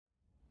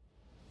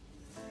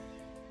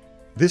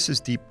This is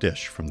Deep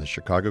Dish from the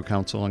Chicago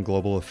Council on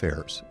Global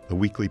Affairs, a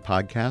weekly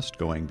podcast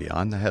going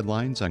beyond the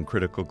headlines on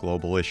critical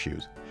global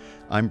issues.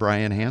 I'm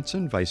Brian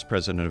Hansen, Vice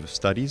President of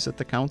Studies at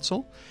the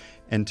Council,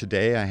 and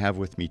today I have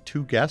with me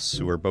two guests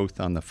who are both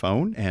on the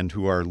phone and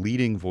who are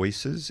leading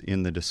voices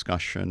in the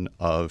discussion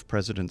of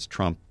President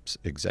Trump's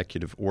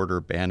executive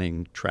order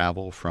banning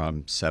travel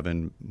from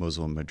 7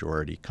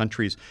 Muslim-majority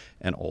countries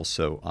and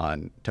also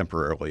on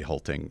temporarily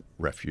halting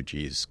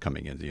refugees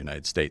coming into the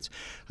United States.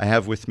 I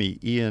have with me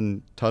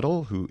Ian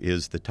Tuttle, who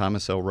is the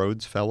Thomas L.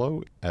 Rhodes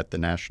Fellow at the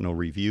National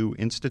Review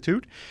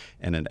Institute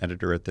and an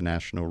editor at the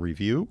National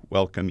Review.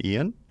 Welcome,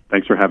 Ian.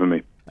 Thanks for having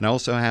me. And I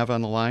also have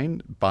on the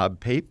line Bob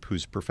Pape,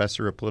 who's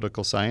professor of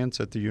political science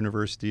at the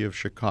University of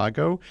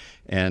Chicago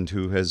and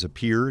who has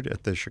appeared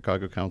at the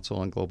Chicago Council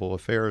on Global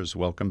Affairs.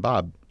 Welcome,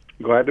 Bob.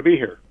 Glad to be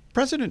here.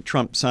 President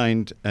Trump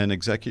signed an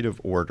executive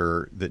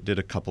order that did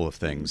a couple of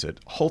things. It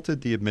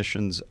halted the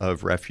admissions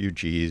of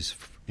refugees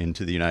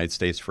into the United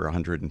States for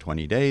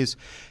 120 days,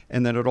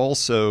 and then it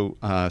also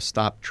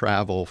stopped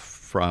travel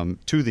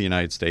to the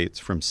United States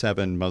from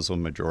 7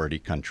 Muslim-majority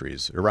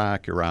countries: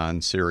 Iraq,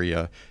 Iran,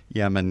 Syria,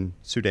 Yemen,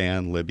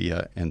 Sudan,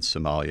 Libya, and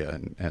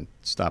Somalia, and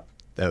stopped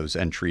those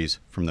entries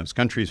from those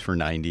countries for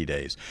 90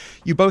 days.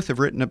 You both have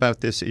written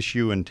about this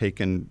issue and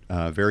taken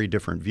very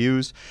different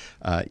views.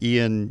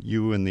 Ian,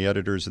 you and the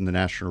editors in the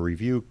National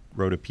Review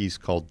wrote a piece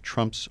called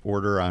Trump's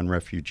Order on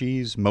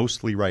Refugees,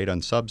 Mostly Right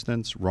on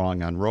Substance,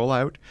 Wrong on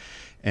Rollout.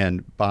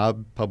 And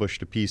Bob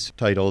published a piece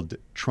titled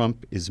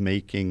Trump is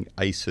Making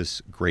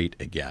ISIS Great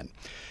Again.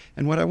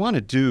 And what I want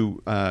to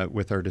do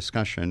with our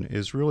discussion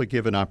is really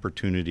give an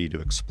opportunity to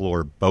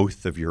explore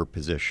both of your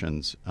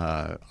positions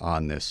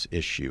on this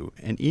issue.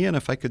 And Ian,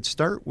 if I could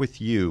start with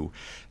you,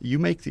 you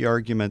make the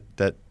argument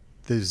that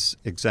this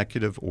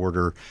executive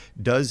order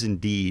does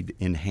indeed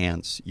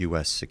enhance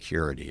U.S.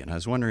 security. And I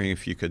was wondering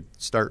if you could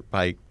start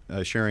by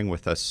sharing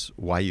with us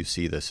why you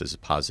see this as a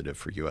positive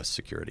for U.S.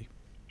 security.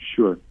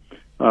 Sure.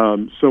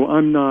 So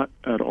I'm not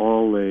at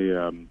all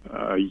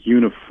a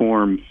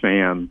uniform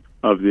fan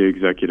of the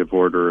executive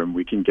order, and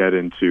we can get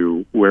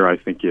into where I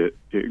think it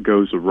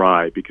goes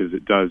awry, because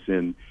it does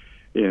in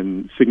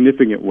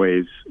significant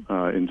ways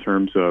in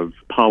terms of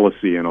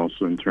policy and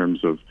also in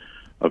terms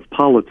of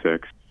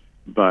politics.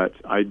 But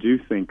I do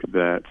think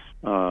that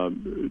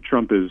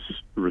Trump is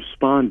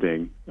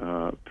responding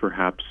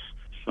perhaps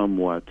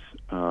somewhat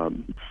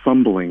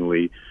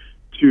fumblingly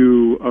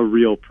to a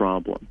real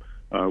problem,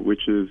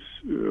 which is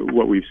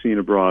what we've seen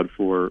abroad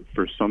for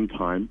some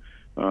time,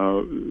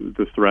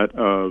 the threat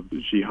of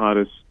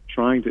jihadists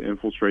trying to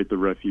infiltrate the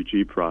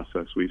refugee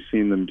process. We've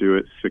seen them do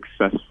it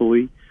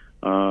successfully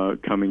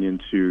coming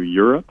into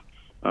Europe.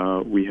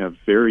 We have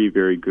very,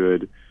 very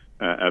good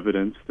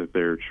evidence that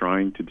they're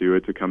trying to do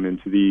it to come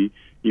into the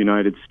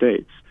United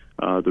States.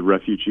 The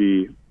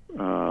refugee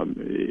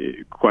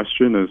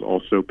question is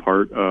also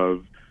part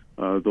of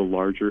the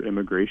larger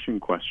immigration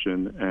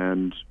question,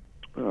 and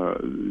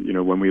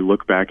when we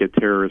look back at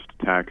terrorist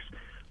attacks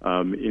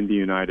in the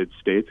United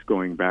States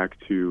going back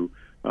to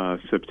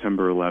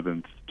September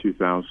 11th,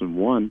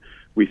 2001,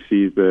 we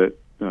see that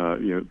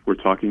we're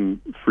talking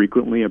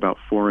frequently about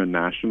foreign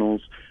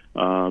nationals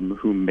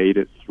who made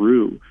it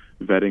through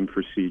vetting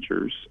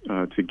procedures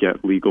to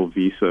get legal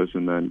visas,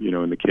 and then,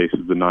 in the case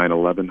of the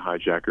 9/11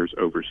 hijackers,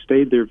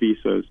 overstayed their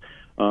visas,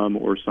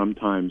 or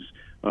sometimes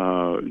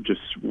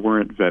just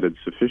weren't vetted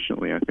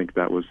sufficiently. I think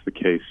that was the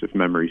case, if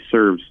memory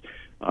serves,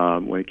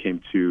 when it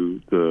came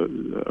to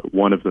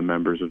one of the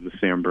members of the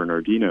San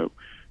Bernardino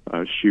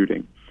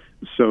shooting.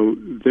 So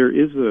there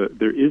is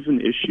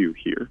an issue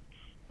here,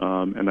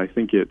 and I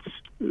think it's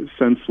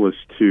senseless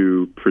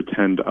to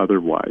pretend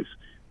otherwise.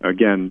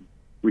 Again,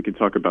 we can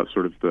talk about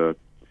sort of the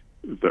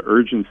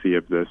urgency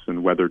of this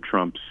and whether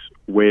Trump's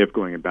way of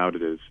going about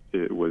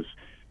it was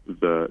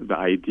the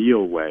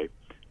ideal way,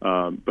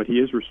 but he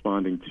is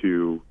responding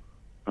to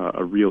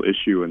a real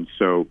issue, and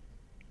so,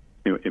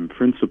 in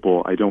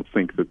principle, I don't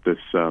think that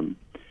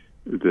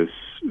this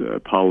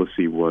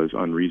policy was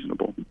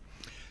unreasonable.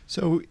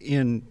 So,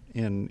 in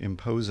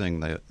imposing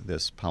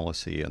this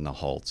policy and the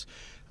halts,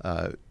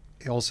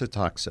 he also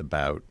talks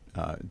about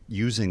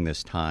using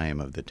this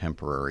time of the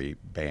temporary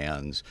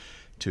bans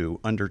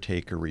to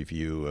undertake a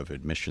review of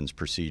admissions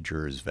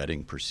procedures,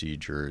 vetting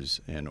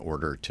procedures, in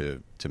order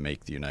to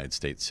make the United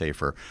States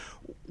safer.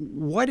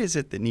 What is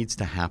it that needs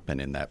to happen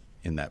in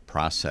that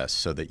process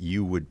so that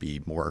you would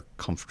be more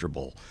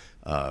comfortable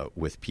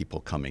with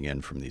people coming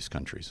in from these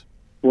countries?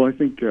 Well, I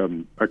think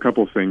a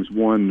couple of things.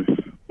 One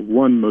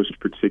most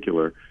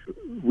particular,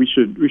 we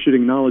should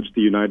acknowledge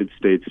the United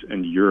States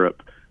and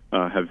Europe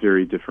have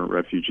very different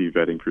refugee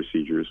vetting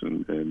procedures,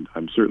 and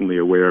I'm certainly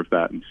aware of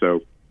that.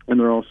 And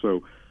they're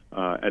also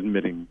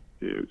admitting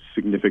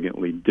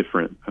significantly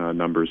different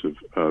numbers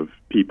of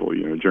people.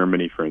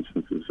 Germany, for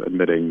instance, is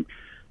admitting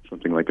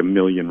something like 1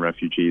 million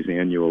refugees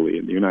annually,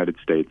 and the United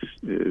States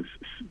is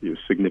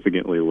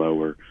significantly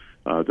lower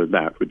than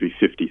that. Would be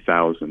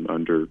 50,000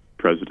 under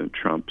President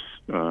Trump's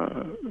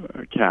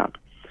cap.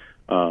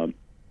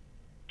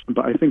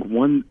 But I think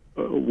one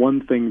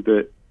thing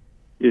that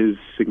is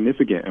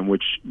significant and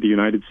which the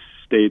United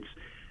States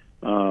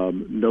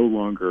no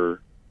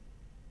longer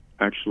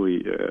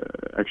actually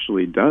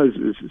does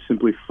is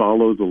simply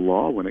follow the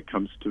law when it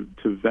comes to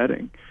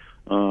vetting.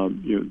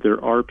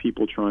 There are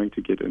people trying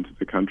to get into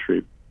the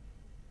country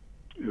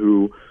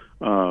who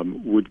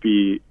would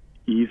be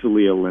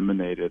easily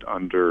eliminated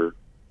under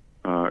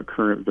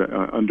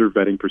under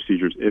vetting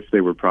procedures if they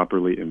were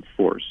properly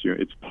enforced.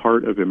 It's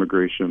part of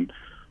immigration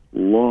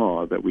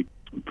law that we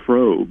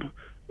probe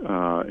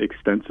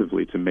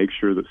extensively to make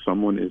sure that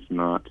someone is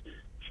not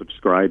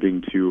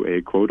subscribing to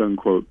a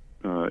quote-unquote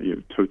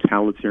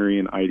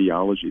totalitarian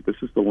ideology. This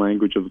is the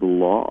language of the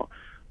law,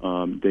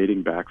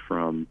 dating back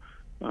from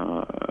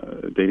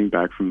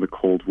the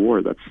Cold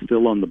War. That's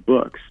still on the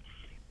books.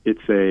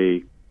 It's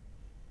a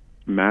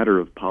matter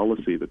of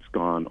policy that's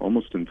gone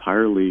almost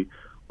entirely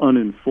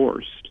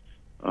unenforced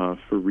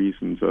for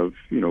reasons of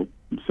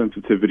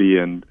sensitivity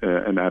and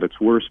at its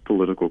worst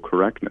political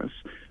correctness.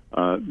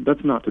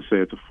 That's not to say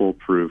it's a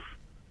foolproof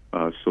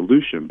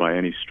solution by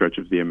any stretch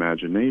of the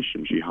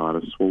imagination.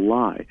 Jihadists will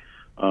lie,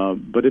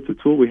 but it's a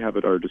tool we have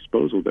at our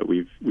disposal that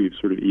we've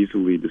sort of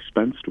easily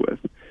dispensed with.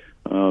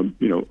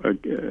 We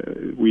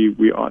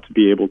ought to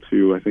be able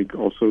to, I think,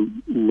 also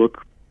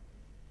look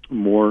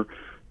more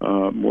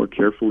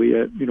carefully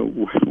at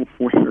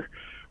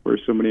where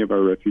so many of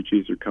our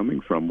refugees are coming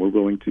from. We're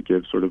willing to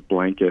give sort of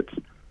blanket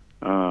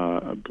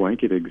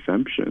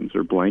exemptions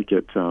or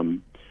blanket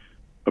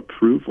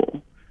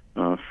approval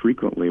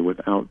frequently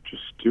without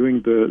just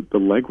doing the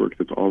legwork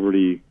that's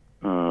already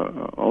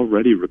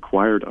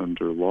required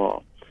under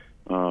law.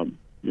 I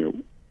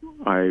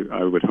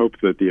would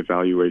hope that the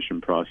evaluation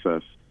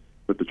process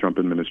that the Trump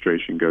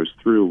administration goes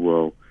through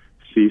will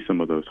see some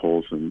of those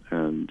holes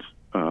and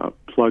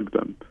plug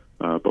them,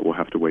 but we'll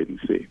have to wait and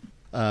see.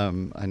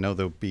 I know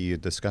there'll be a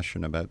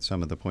discussion about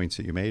some of the points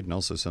that you made and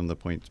also some of the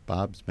points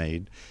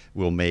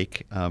will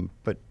make.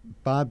 But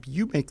Bob,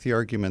 you make the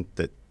argument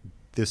that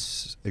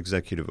this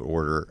executive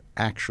order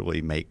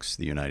actually makes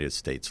the United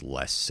States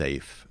less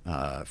safe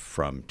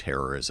from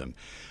terrorism.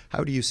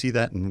 How do you see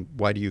that, and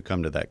why do you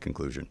come to that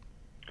conclusion?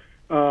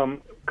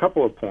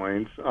 Couple of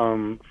points.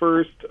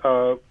 First,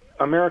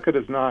 America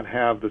does not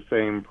have the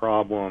same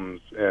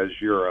problems as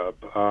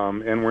Europe,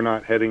 and we're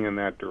not heading in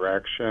that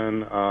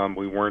direction.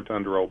 We weren't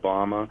under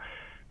Obama.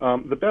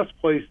 The best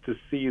place to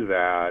see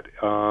that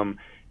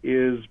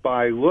is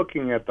by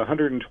looking at the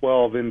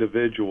 112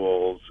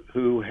 individuals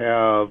who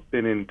have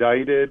been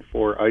indicted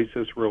for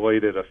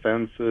ISIS-related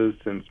offenses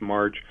since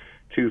March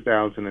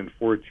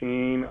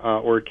 2014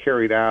 or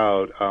carried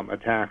out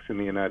attacks in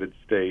the United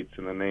States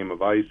in the name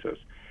of ISIS.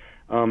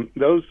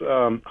 Those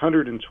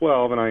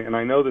 112, and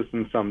I know this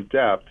in some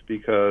depth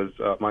because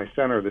my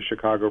center, the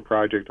Chicago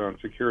Project on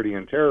Security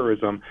and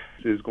Terrorism,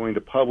 is going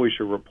to publish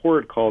a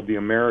report called The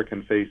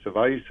American Face of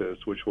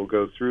ISIS, which will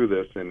go through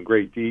this in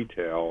great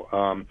detail.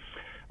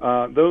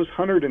 Those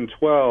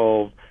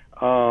 112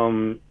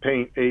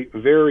 paint a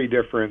very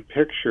different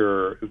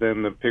picture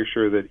than the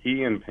picture that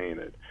Ian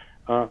painted.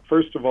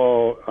 First of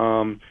all,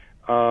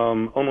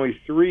 only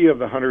 3 of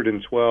the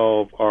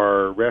 112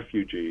 are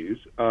refugees.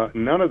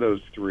 None of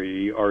those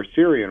 3 are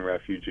Syrian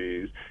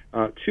refugees.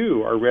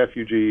 2 are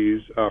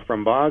refugees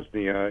from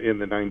Bosnia in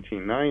the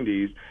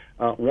 1990s.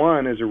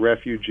 1 is a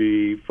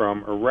refugee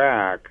from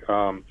Iraq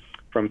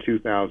from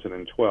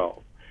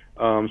 2012.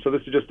 So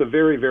this is just a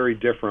very, very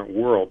different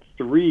world.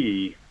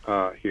 3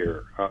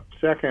 here.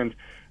 Second,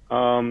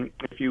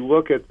 if you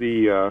look at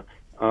the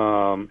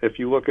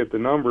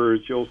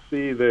numbers, you'll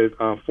see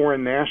that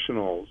foreign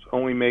nationals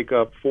only make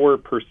up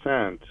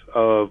 4%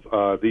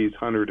 of these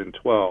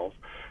 112.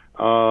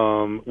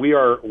 We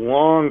are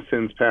long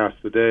since past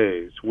the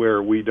days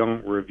where we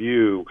don't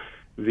review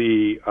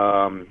the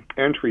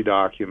entry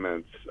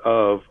documents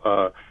of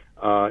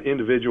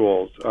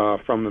individuals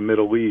from the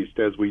Middle East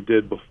as we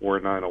did before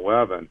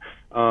 9/11.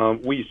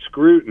 We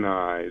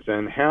scrutinize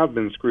and have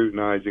been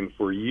scrutinizing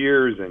for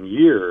years and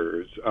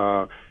years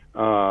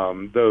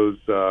those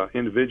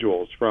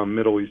individuals from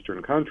Middle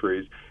Eastern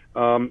countries.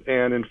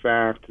 And in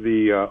fact,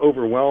 the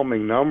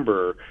overwhelming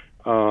number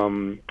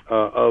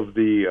of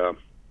the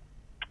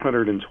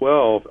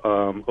 112,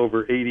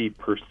 over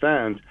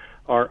 80%,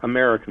 are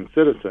American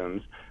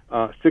citizens.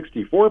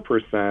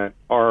 64%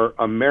 are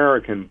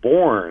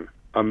American-born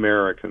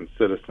American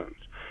citizens.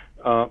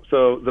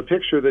 So the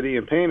picture that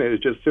Ian painted is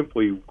just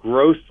simply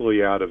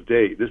grossly out of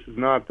date. This is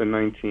not the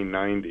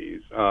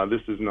 1990s.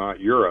 This is not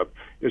Europe.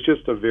 It's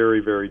just a very,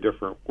 very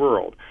different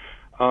world.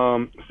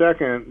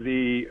 Second,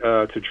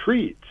 to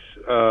treat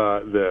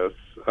this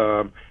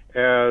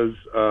as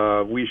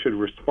we should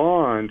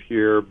respond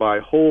here by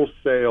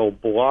wholesale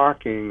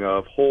blocking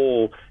of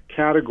whole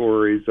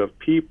categories of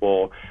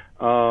people.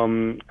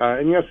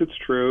 And yes, it's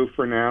true.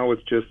 For now,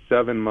 it's just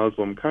 7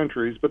 Muslim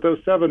countries, but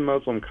those 7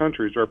 Muslim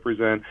countries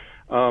represent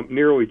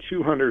nearly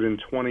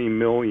 220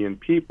 million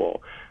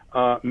people.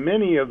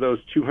 Many of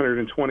those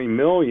 220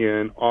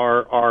 million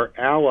are our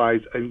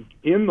allies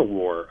in the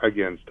war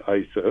against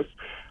ISIS.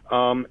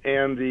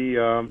 And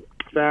the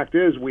fact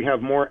is we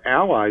have more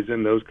allies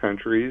in those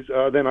countries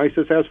than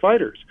ISIS has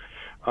fighters.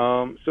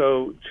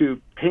 So to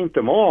paint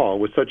them all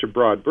with such a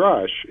broad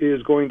brush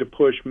is going to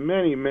push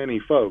many, many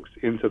folks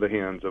into the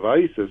hands of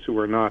ISIS who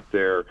are not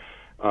there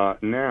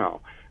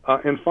now.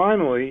 And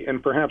finally,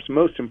 and perhaps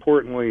most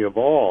importantly of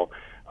all,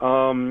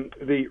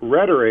 the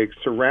rhetoric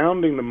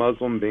surrounding the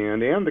Muslim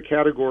ban and the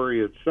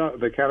category itself,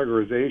 the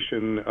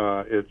categorization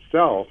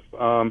itself,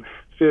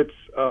 fits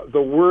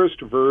the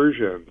worst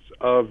versions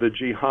of the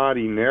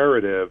jihadi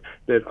narrative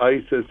that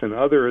ISIS and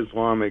other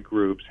Islamic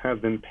groups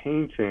have been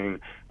painting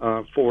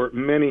for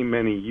many,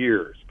 many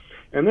years.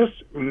 And this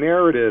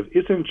narrative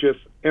isn't just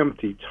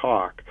empty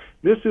talk.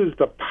 This is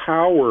the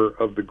power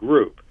of the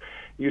group.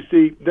 You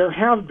see, there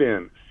have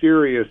been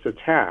serious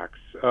attacks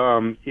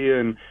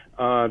in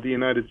the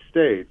United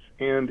States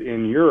and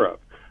in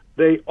Europe.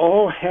 They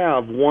all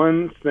have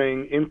one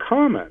thing in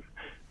common.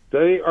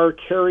 They are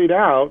carried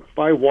out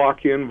by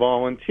walk-in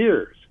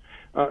volunteers.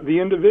 The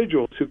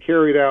individuals who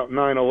carried out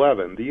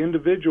 9/11, the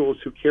individuals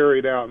who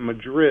carried out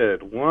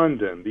Madrid,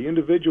 London, the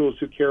individuals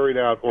who carried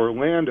out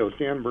Orlando,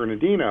 San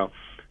Bernardino,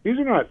 these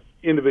are not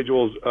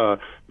individuals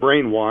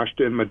brainwashed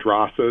in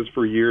madrasas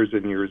for years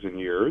and years and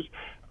years.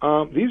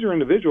 These are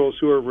individuals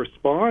who are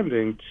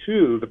responding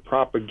to the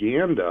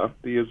propaganda,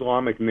 the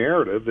Islamic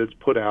narrative that's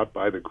put out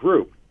by the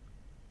group.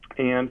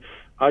 And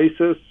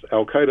ISIS,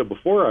 Al-Qaeda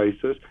before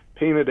ISIS,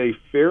 painted a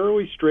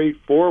fairly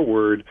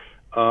straightforward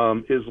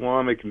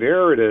Islamic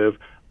narrative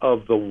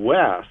of the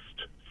West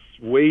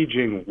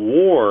waging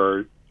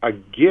war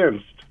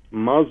against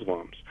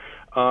Muslims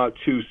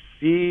to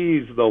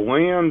seize the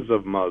lands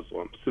of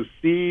Muslims, to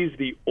seize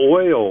the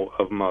oil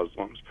of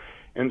Muslims.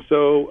 And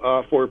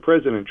so for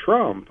President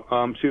Trump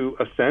to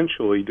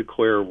essentially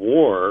declare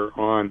war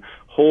on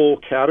whole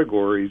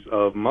categories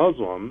of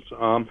Muslims,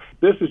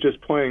 this is just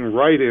playing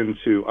right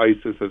into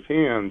ISIS's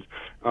hands,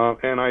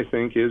 and I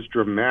think is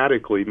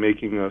dramatically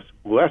making us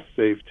less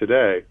safe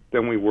today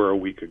than we were a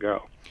week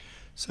ago.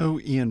 So,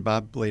 Ian,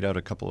 Bob laid out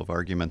a couple of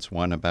arguments.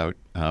 One about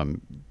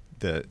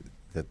that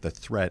the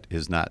threat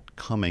is not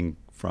coming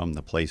from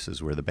the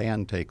places where the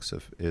ban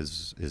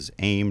is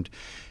aimed,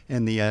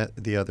 and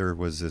the other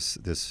was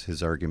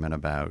his argument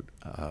about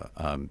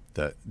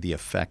the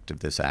effect of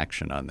this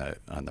action on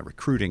the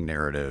recruiting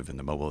narrative and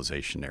the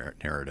mobilization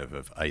narrative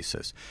of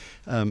ISIS.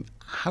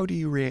 How do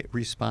you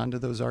respond to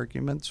those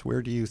arguments?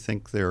 Where do you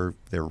think they're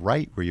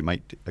right, where you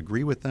might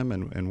agree with them,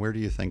 and where do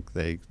you think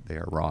they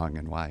are wrong,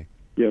 and why?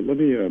 Yeah, let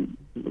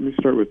me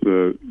start with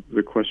the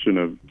question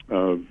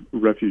of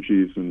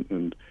refugees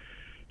and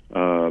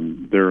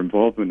their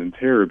involvement in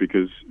terror,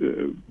 because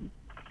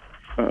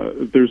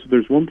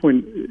there's one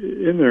point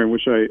in there in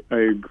which I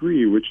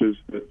agree, which is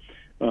that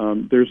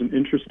there's an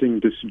interesting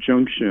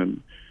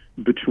disjunction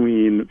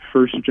between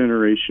first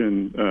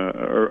generation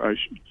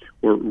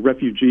or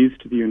refugees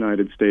to the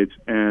United States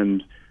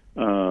and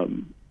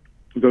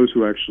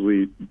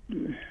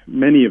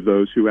many of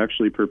those who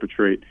actually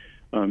perpetrate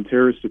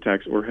terrorist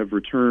attacks or have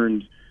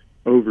returned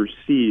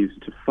overseas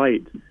to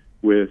fight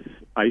with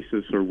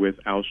ISIS or with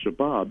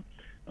Al-Shabaab.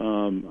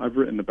 I've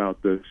written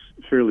about this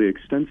fairly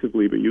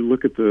extensively, but you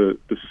look at the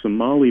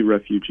Somali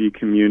refugee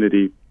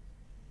community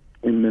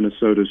in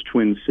Minnesota's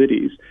Twin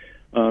Cities,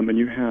 and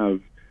you have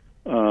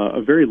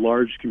a very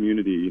large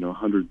community,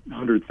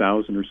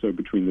 100,000 or so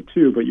between the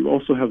two, but you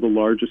also have the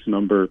largest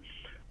number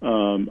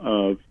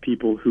of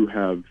people who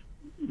have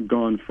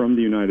gone from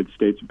the United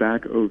States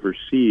back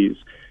overseas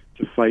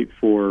to fight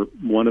for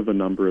one of a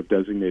number of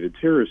designated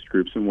terrorist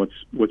groups. And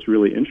what's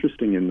really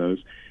interesting in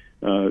those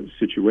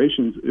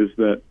situations is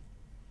that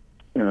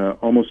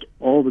almost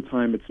all the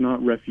time it's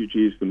not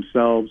refugees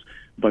themselves,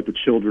 but the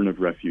children of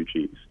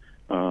refugees,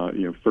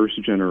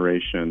 first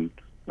generation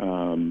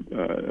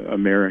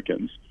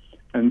Americans.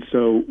 And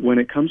so when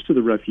it comes to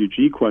the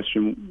refugee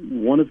question,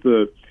 one of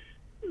the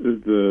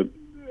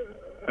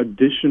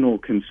additional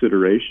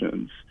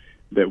considerations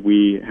that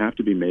we have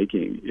to be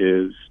making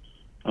is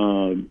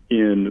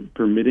in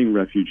permitting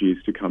refugees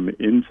to come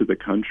into the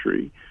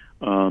country,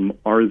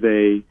 are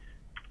they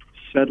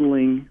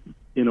settling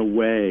in a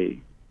way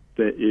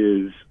that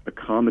is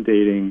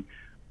accommodating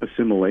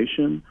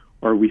assimilation?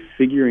 Are we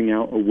figuring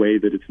out a way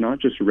that it's not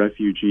just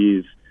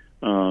refugees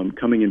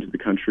coming into the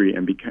country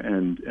and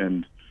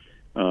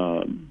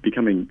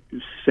becoming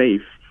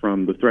safe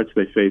from the threats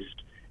they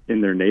faced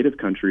in their native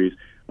countries,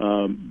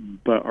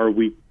 but are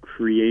we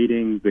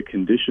creating the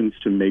conditions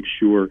to make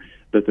sure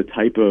that the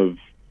type of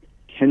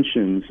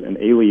tensions and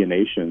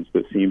alienations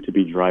that seem to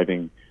be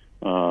driving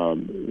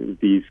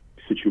these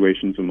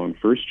situations among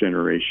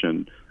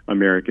first-generation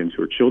Americans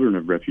who are children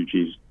of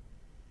refugees,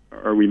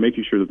 are we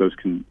making sure that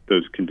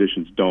those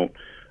conditions don't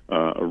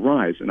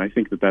arise? And I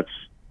think that that's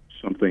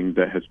something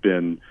that has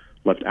been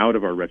left out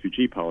of our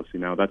refugee policy.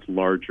 Now, that's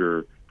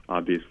larger,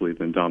 obviously,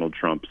 than Donald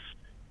Trump's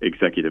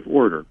executive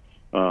order,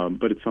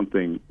 but it's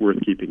something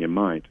worth keeping in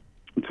mind.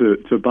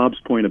 To Bob's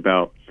point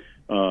about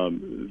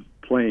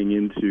playing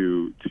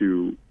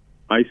into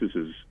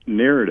ISIS's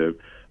narrative,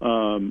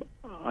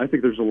 I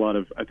think there's a lot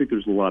of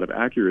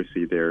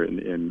accuracy there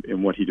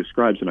in what he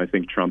describes, and I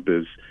think Trump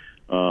is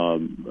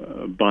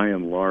by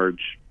and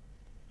large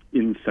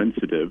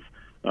insensitive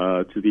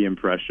to the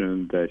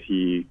impression that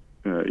he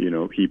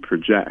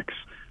projects,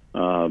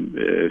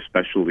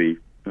 especially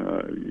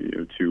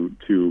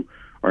to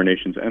our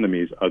nation's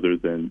enemies, other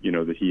than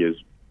that he is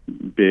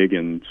big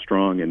and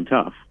strong and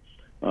tough.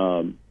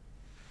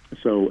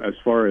 So as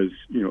far as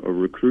a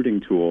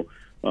recruiting tool,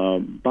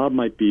 Bob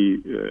might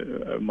be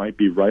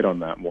right on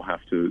that, and we'll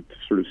have to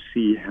sort of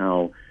see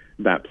how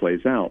that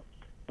plays out.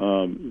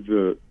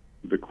 The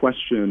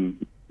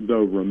question,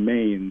 though,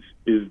 remains: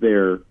 is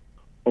there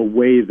a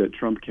way that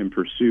Trump can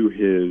pursue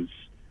his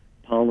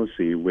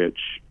policy,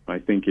 which I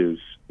think is,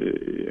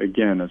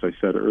 again, as I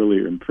said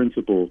earlier, in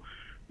principle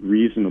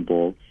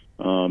reasonable,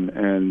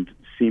 and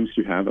seems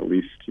to have, at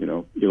least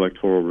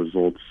electoral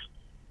results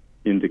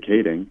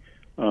indicating,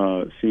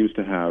 seems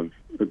to have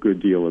a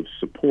good deal of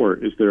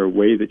support? Is there a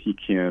way that he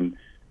can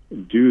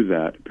do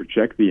that,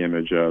 project the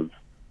image of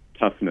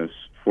toughness,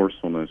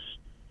 forcefulness,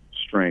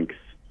 strength,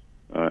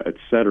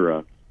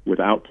 etc.,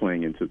 without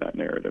playing into that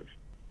narrative?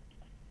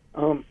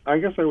 I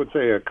guess I would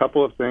say a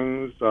couple of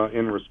things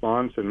in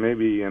response, and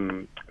maybe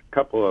in a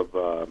couple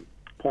of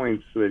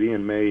points that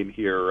Ian made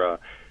here.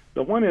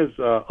 The one is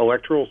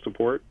electoral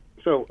support.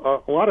 So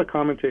a lot of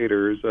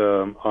commentators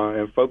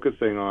are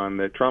focusing on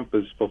that Trump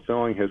is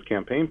fulfilling his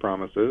campaign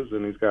promises,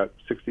 and he's got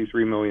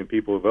 63 million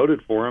people who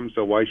voted for him,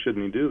 so why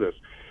shouldn't he do this?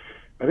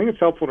 I think it's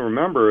helpful to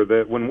remember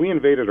that when we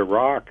invaded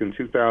Iraq in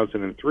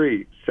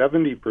 2003,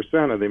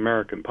 70% of the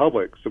American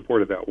public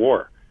supported that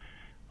war.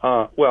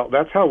 Well,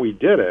 that's how we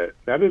did it.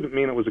 That didn't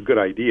mean it was a good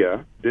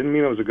idea. Didn't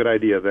mean it was a good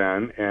idea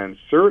then, and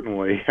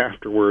certainly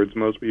afterwards,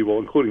 most people,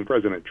 including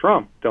President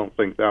Trump, don't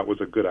think that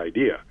was a good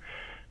idea.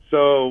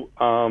 So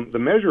the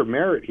measure of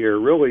merit here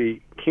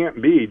really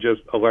can't be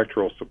just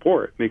electoral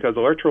support, because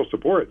electoral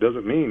support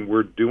doesn't mean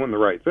we're doing the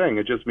right thing.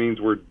 It just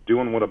means we're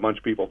doing what a bunch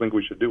of people think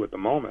we should do at the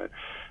moment.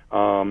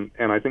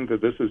 And I think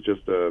that this is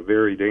just a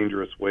very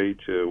dangerous way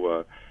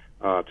to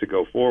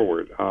go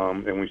forward,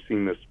 and we've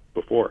seen this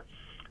before.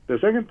 The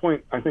second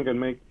point I think I'd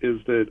make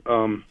is that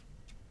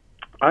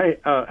I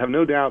have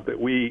no doubt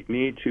that we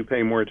need to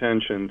pay more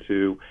attention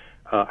to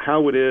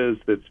how it is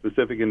that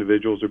specific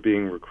individuals are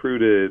being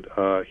recruited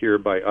here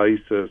by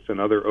ISIS and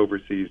other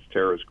overseas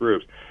terrorist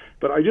groups.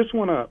 But I just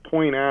want to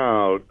point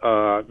out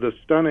the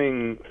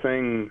stunning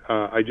thing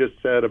I just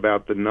said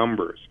about the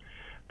numbers.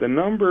 The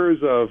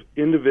numbers of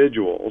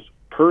individuals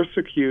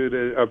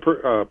persecuted,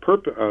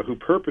 who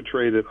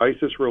perpetrated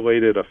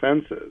ISIS-related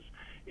offenses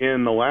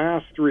in the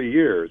last 3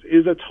 years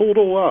is a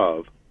total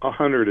of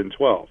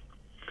 112.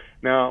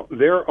 Now,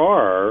 there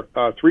are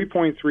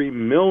 3.3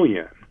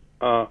 million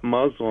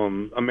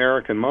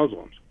American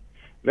Muslims.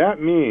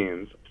 That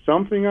means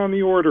something on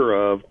the order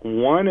of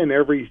 1 in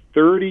every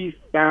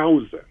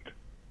 30,000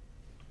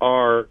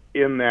 are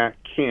in that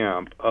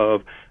camp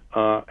of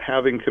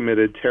having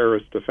committed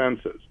terrorist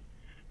offenses.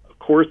 Of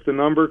course, the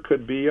number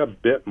could be a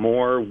bit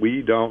more.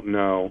 We don't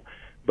know.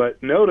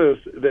 But notice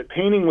that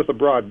painting with a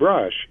broad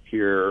brush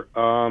here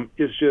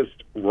is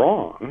just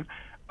wrong.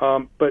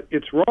 But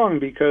it's wrong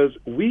because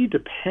we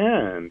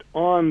depend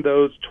on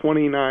those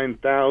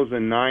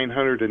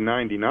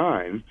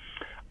 29,999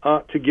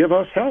 to give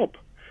us help.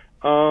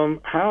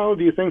 How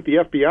do you think the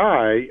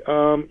FBI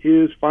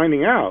is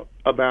finding out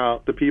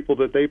about the people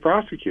that they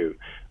prosecute?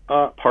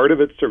 Part of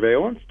it's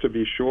surveillance, to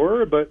be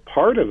sure, but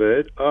part of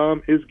it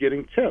is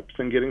getting tips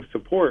and getting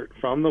support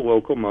from the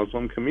local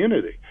Muslim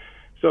community.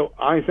 So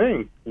I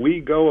think we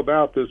go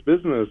about this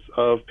business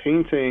of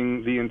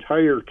painting the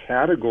entire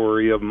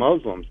category of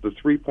Muslims, the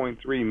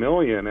 3.3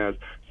 million, as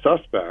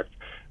suspects,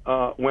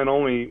 when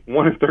only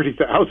 1 in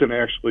 30,000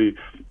 actually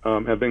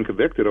have been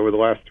convicted over the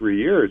last 3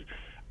 years.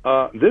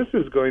 This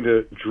is going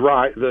to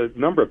the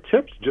number of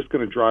tips just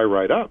going to dry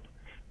right up.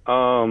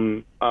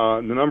 The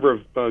number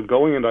of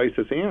going into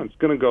ISIS hands is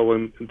going to go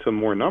into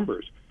more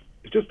numbers.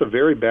 It's just a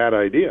very bad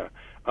idea.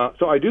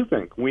 So I do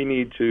think we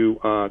need to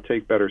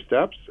take better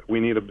steps. We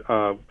need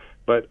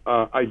but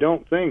I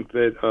don't think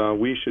that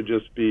we should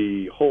just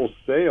be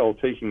wholesale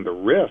taking the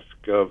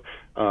risk of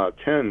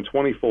 10,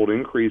 20-fold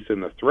increase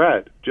in the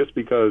threat just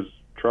because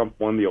Trump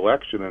won the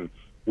election and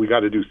we got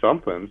to do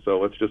something.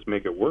 So let's just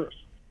make it worse.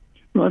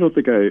 Well, I don't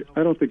think I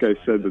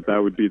said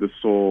that would be the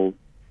sole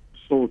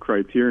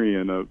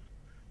criterion of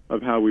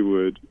how we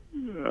would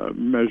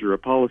measure a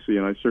policy,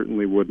 and I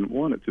certainly wouldn't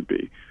want it to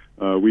be.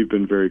 We've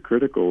been very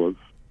critical of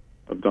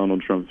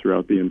Donald Trump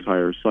throughout the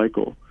entire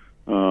cycle,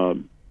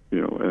 and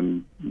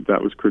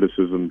that was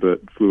criticism that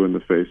flew in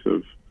the face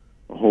of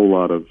a whole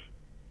lot of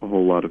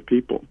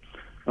people.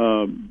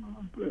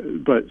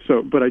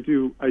 But I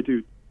do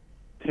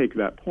take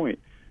that point.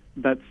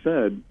 That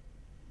said,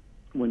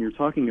 when you're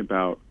talking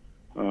about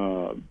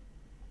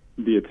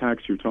the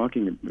attacks you're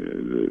talking,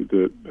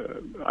 the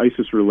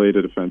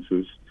ISIS-related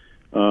offenses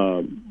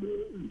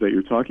that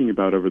you're talking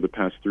about over the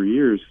past 3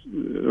 years,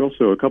 there are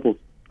also a couple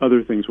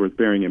other things worth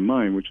bearing in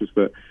mind, which is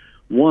that,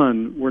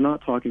 one, we're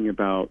not talking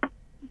about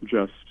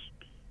just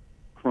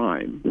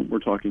crime. We're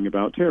talking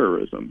about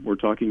terrorism. We're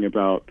talking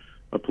about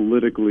a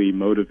politically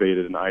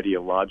motivated and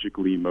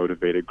ideologically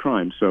motivated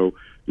crime. So,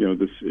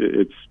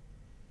 it's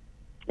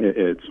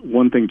it's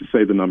one thing to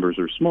say the numbers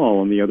are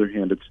small. On the other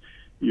hand,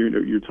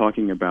 you're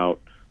talking about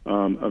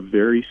a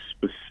very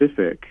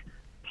specific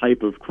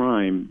type of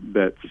crime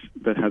that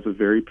has a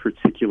very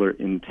particular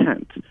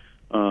intent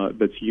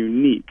that's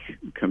unique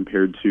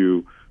compared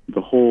to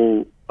the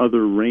whole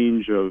other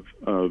range of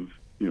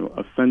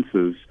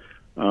offenses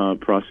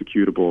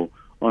prosecutable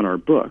on our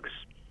books.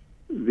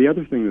 The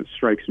other thing that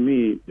strikes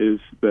me is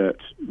that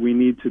we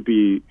need to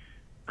be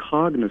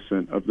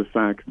cognizant of the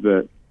fact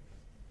that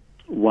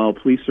while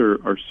police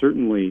are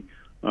certainly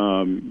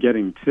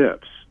getting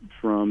tips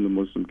from the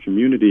Muslim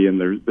community,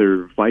 and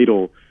they're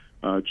vital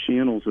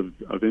channels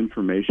of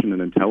information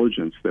and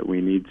intelligence that we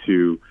need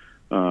to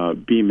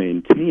be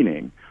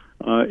maintaining,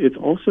 it's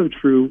also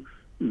true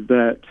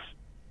that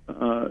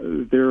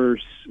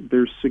there's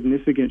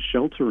significant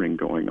sheltering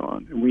going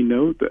on, and we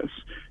know this.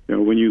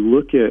 When you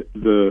look at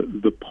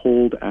the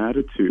polled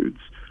attitudes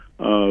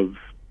of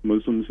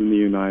Muslims in the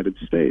United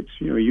States,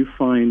 you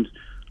find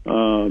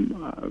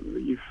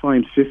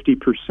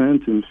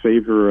 50% in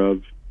favor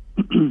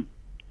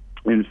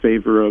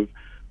of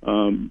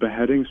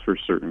beheadings for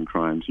certain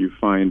crimes. You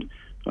find,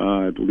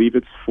 I believe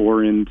it's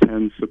 4 in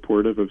 10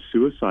 supportive of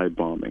suicide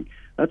bombing.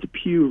 That's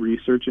Pew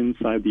Research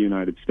inside the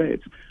United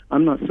States.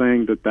 I'm not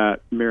saying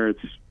that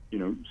merits,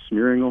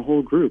 smearing a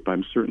whole group.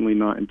 I'm certainly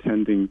not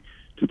intending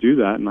to do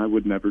that, and I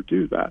would never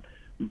do that.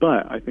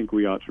 But I think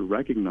we ought to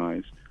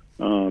recognize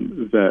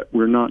that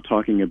we're not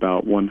talking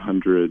about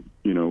 100,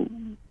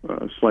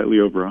 slightly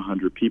over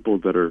 100 people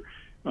that are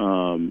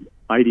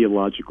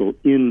ideological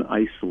in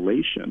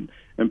isolation.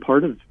 And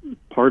part of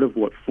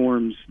what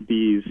forms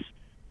these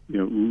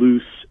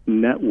loose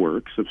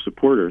networks of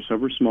supporters,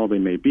 however small they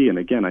may be, and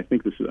again, I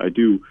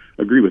do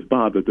agree with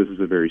Bob that this is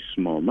a very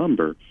small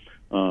number,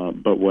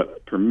 but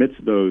what permits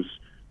those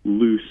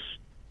loose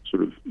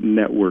sort of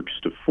networks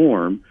to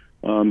form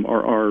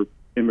are our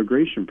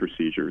immigration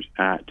procedures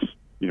at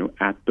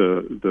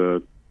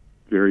the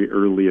very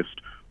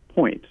earliest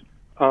point.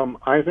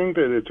 I think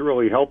that it's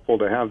really helpful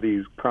to have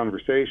these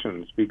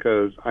conversations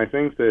because I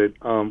think that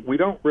we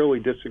don't really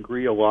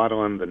disagree a lot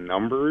on the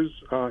numbers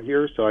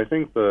here. So I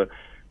think the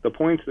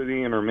points that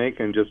Ian are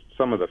making, just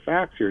some of the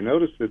facts here,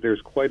 notice that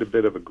there's quite a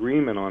bit of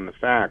agreement on the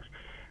facts.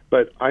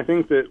 But I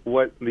think that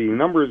what the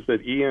numbers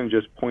that Ian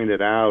just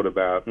pointed out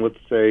about, let's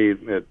say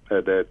that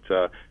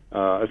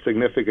a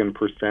significant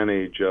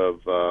percentage of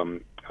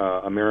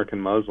American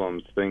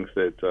Muslims thinks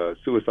that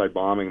suicide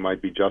bombing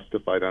might be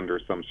justified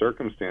under some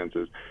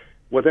circumstances,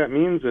 what that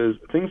means is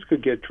things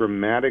could get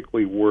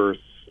dramatically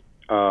worse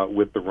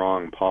with the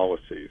wrong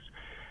policies.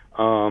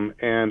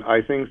 And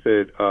I think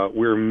that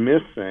we're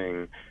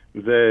missing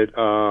that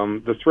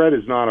the threat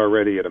is not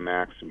already at a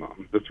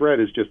maximum. The threat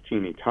is just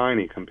teeny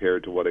tiny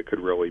compared to what it could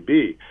really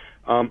be.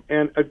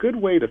 And a good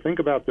way to think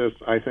about this,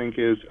 I think,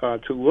 is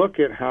to look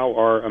at how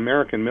our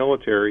American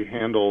military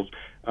handles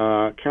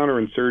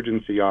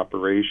counterinsurgency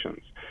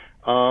operations.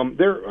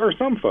 There are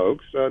some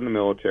folks in the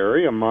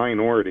military, a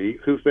minority,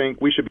 who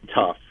think we should be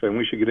tough and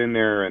we should get in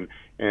there and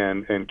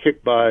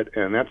kick butt,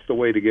 and that's the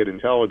way to get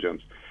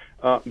intelligence.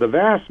 The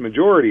vast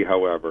majority,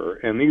 however,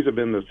 and these have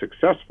been the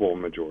successful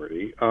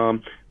majority,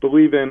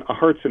 believe in a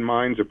hearts and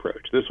minds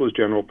approach. This was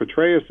General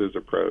Petraeus's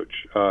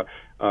approach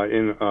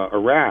in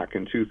Iraq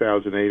in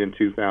 2008 and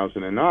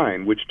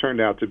 2009, which turned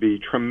out to be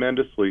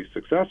tremendously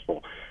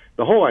successful.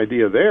 The whole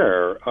idea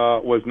there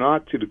was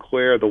not to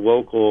declare the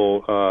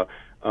local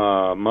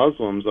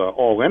Muslims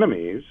all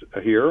enemies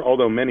here,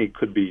 although many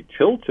could be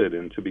tilted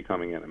into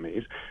becoming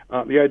enemies.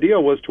 The idea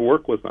was to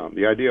work with them.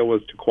 The idea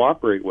was to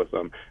cooperate with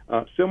them,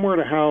 similar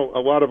to how a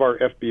lot of our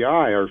FBI,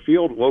 our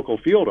local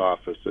field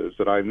offices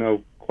that I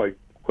know quite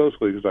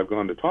closely because I've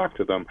gone to talk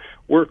to them,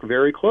 work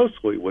very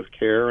closely with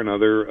CARE and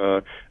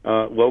other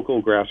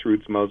local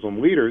grassroots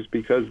Muslim leaders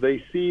because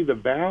they see the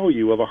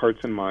value of a hearts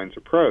and minds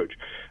approach.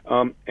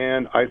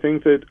 And I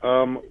think that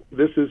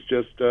this is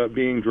just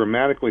being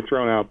dramatically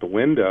thrown out the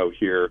window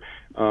here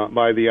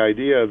by the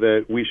idea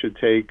that we should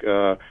take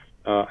a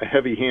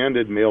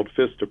heavy-handed, mailed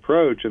fist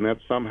approach, and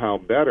that's somehow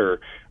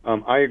better.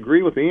 I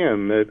agree with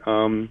Ian that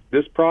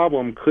this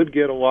problem could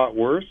get a lot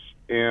worse,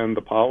 and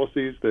the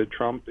policies that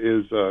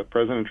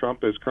President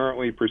Trump is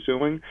currently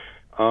pursuing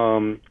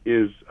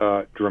is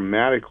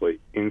dramatically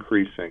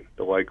increasing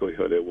the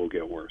likelihood it will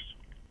get worse.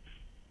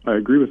 I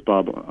agree with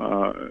Bob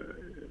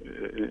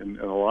in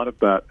a lot of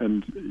that.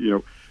 And,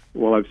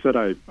 while I've said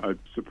I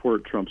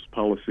support Trump's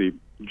policy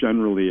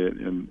generally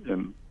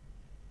in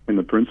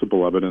the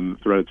principle of it and the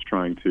threat it's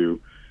trying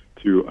to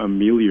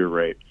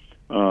ameliorate,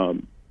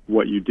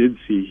 what you did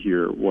see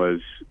here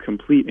was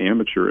complete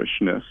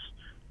amateurishness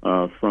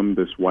from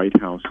this White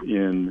House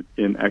in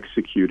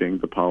executing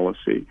the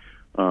policy,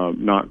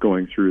 not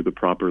going through the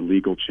proper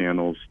legal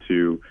channels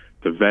to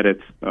vet it,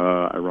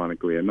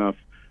 ironically enough,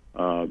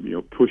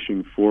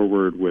 pushing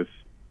forward with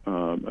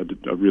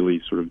a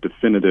really sort of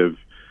definitive,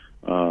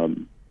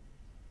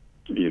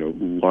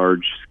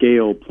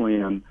 large-scale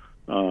plan,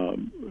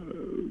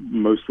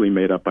 mostly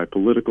made up by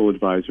political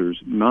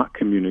advisors, not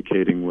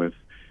communicating with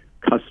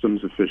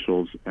customs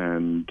officials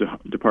and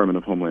Department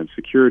of Homeland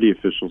Security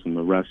officials and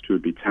the rest who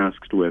would be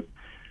tasked with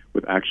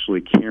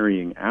actually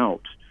carrying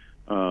out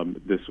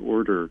this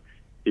order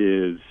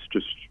is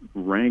just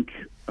rank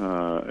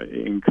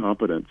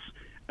incompetence.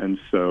 And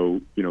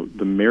so,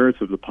 the merits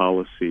of the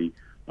policy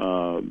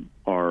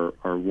are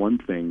one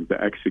thing. The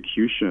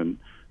execution,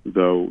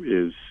 though,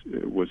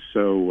 was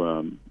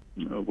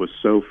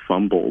so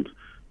fumbled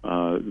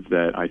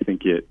that I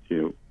think it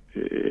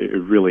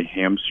really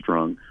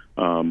hamstrung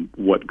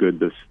what good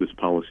this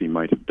policy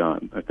might have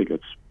done. I think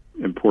it's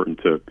important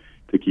to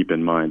keep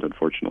in mind,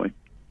 unfortunately.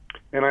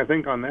 And I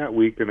think on that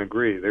we can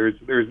agree.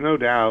 There's no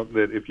doubt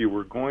that if you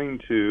were going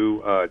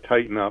to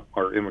tighten up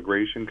our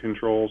immigration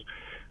controls,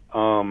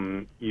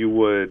 you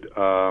would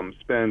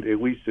spend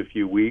at least a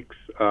few weeks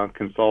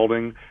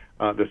consulting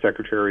the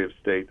Secretary of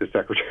State, the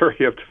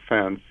Secretary of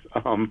Defense.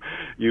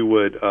 You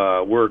would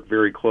work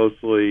very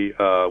closely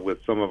with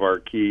some of our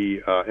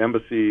key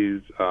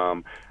embassies,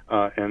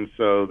 and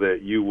so that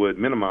you would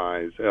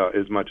minimize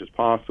as much as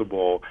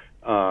possible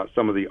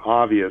some of the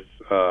obvious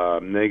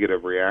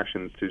negative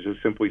reactions to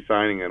just simply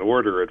signing an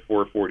order at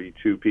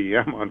 4:42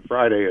 p.m. on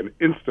Friday and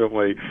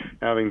instantly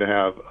having to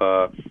have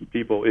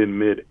people in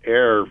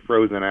mid-air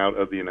frozen out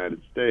of the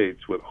United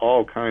States with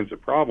all kinds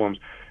of problems,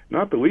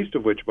 not the least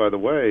of which, by the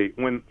way,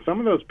 when some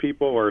of those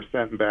people are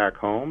sent back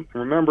home,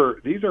 remember,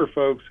 these are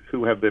folks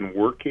who have been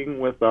working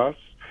with us,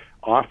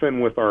 often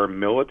with our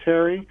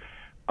military.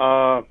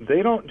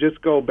 They don't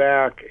just go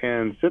back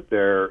and sit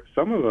there.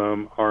 Some of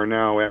them are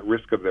now at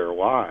risk of their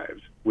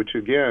lives, which,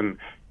 again,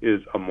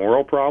 is a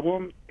moral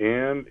problem,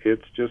 and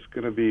it's just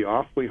going to be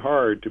awfully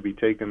hard to be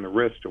taking the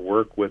risk to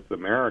work with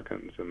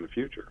Americans in the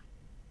future.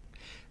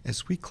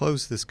 As we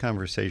close this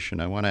conversation,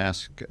 I want to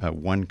ask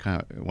one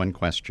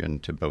question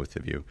to both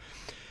of you,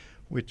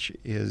 which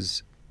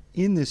is,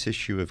 in this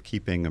issue of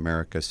keeping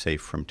America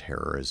safe from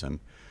terrorism,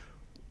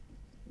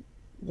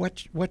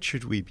 what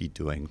should we be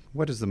doing?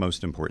 What is the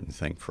most important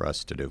thing for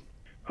us to do?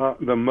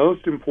 The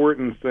most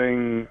important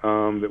thing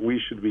that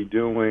we should be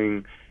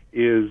doing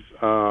is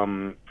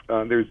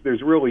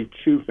there's really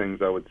two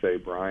things I would say,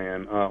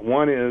 Brian.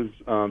 One is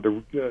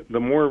the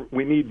more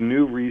we need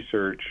new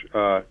research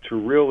to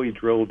really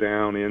drill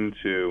down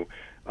into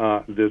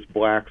this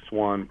black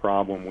swan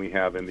problem we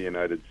have in the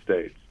United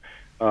States.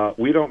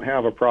 We don't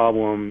have a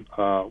problem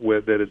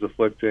that is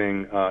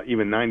afflicting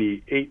even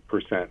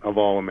 98% of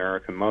all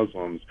American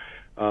Muslims.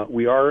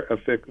 We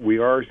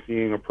are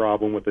seeing a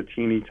problem with a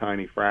teeny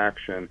tiny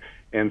fraction,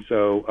 and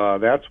so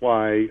that's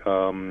why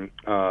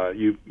as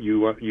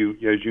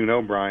you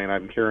know, Brian,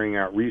 I'm carrying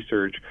out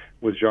research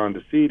with John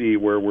DeCidi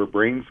where we're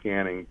brain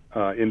scanning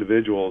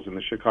individuals in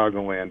the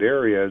Chicagoland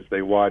area as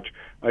they watch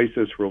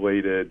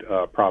ISIS-related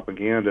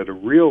propaganda to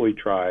really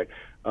try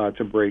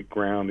to break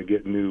ground to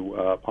get new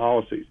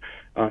policies.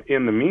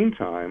 In the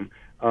meantime,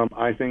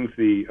 I think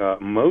the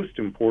most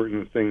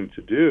important thing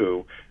to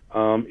do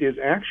is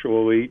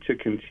actually to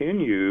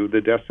continue the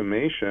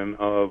decimation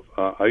of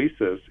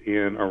ISIS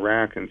in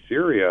Iraq and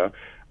Syria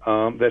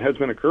that has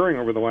been occurring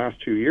over the last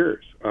 2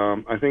 years.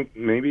 I think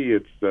maybe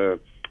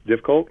it's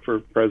difficult for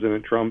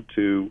President Trump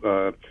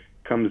to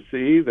come to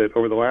see that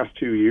over the last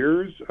 2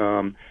 years,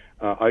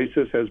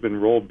 ISIS has been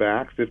rolled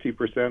back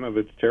 50% of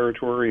its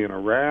territory in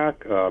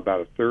Iraq,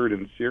 about a third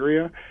in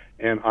Syria,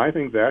 and I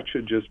think that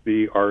should just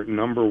be our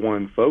number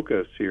one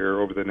focus here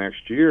over the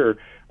next year.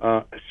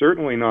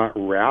 Certainly not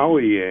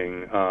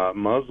rallying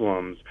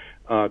Muslims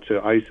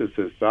to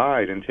ISIS's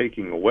side and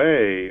taking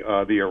away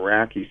the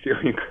Iraqi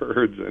Syrian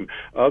Kurds and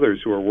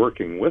others who are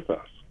working with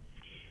us.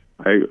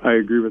 I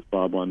agree with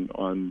Bob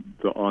on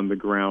the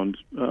ground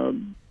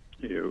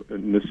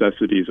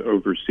necessities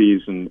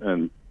overseas,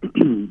 and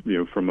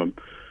from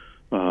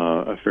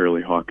a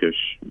fairly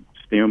hawkish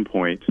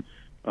standpoint.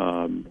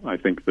 I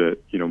think that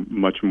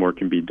much more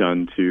can be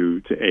done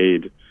to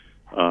aid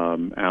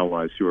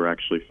allies who are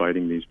actually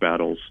fighting these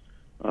battles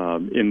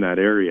in that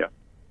area.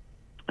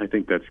 I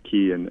think that's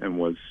key, and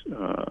was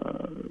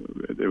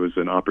there was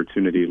an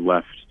opportunity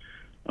left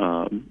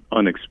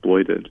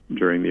unexploited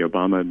during the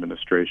Obama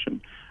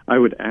administration. I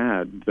would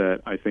add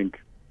that I think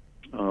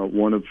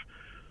one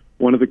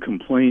of the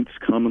complaints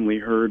commonly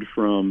heard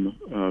from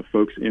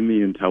folks in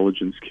the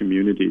intelligence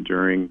community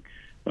during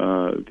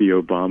the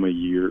Obama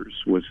years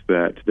was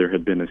that there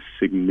had been a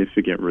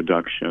significant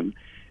reduction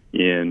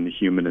in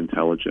human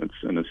intelligence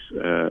and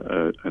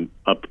an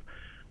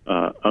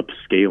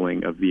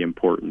upscaling of the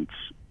importance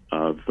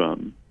of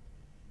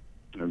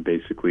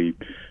basically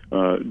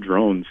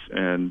drones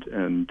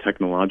and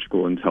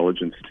technological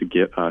intelligence to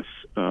get us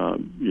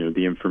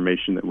the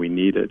information that we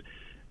needed,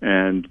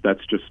 and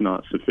that's just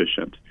not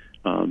sufficient.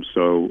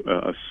 So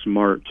a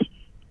smart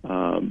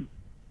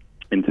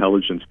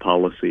intelligence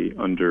policy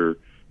under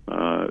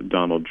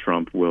Donald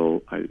Trump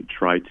will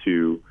try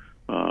to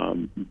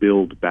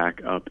build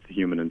back up the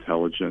human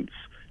intelligence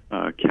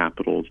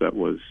capital that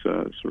was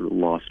sort of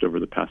lost over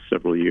the past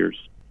several years.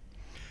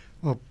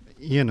 Well,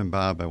 Ian and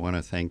Bob, I want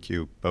to thank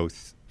you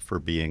both for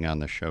being on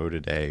the show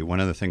today. One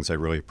of the things I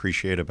really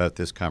appreciate about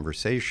this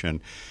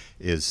conversation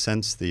is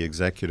since the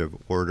executive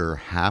order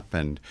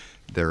happened,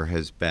 there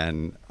has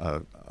been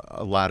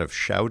a lot of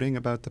shouting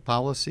about the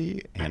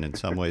policy, and in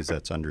some ways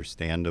that's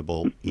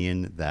understandable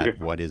in that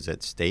what is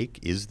at stake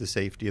is the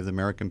safety of the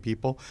American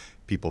people.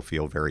 People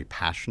feel very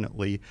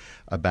passionately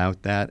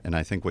about that, and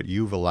I think what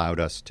you've allowed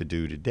us to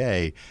do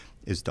today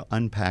is to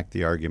unpack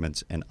the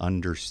arguments and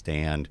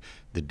understand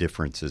the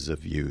differences of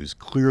views.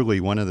 Clearly,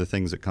 one of the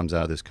things that comes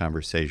out of this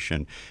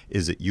conversation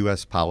is that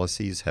U.S.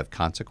 policies have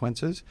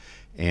consequences,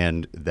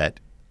 and that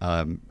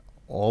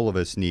all of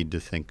us need to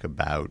think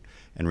about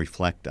and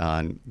reflect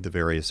on the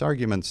various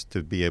arguments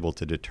to be able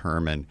to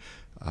determine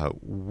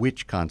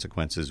which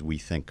consequences we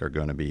think are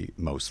going to be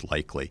most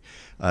likely.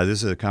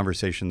 This is a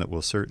conversation that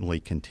will certainly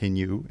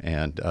continue,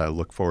 and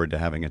look forward to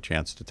having a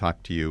chance to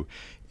talk to you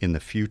in the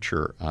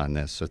future on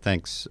this. So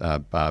thanks,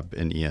 Bob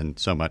and Ian,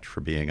 so much for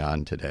being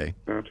on today.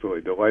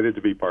 Absolutely. Delighted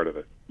to be part of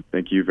it.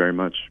 Thank you very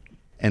much.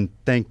 And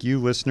thank you,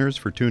 listeners,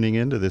 for tuning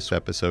in to this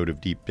episode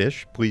of Deep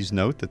Dish. Please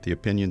note that the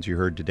opinions you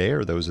heard today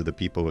are those of the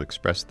people who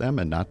expressed them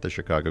and not the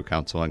Chicago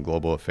Council on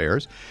Global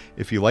Affairs.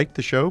 If you liked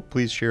the show,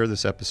 please share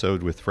this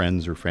episode with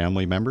friends or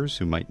family members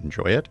who might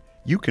enjoy it.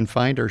 You can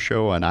find our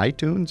show on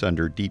iTunes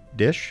under Deep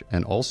Dish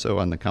and also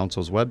on the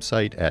Council's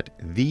website at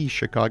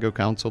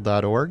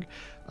thechicagocouncil.org.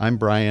 I'm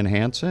Brian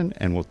Hansen,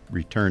 and we'll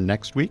return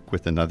next week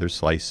with another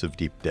slice of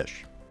Deep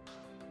Dish.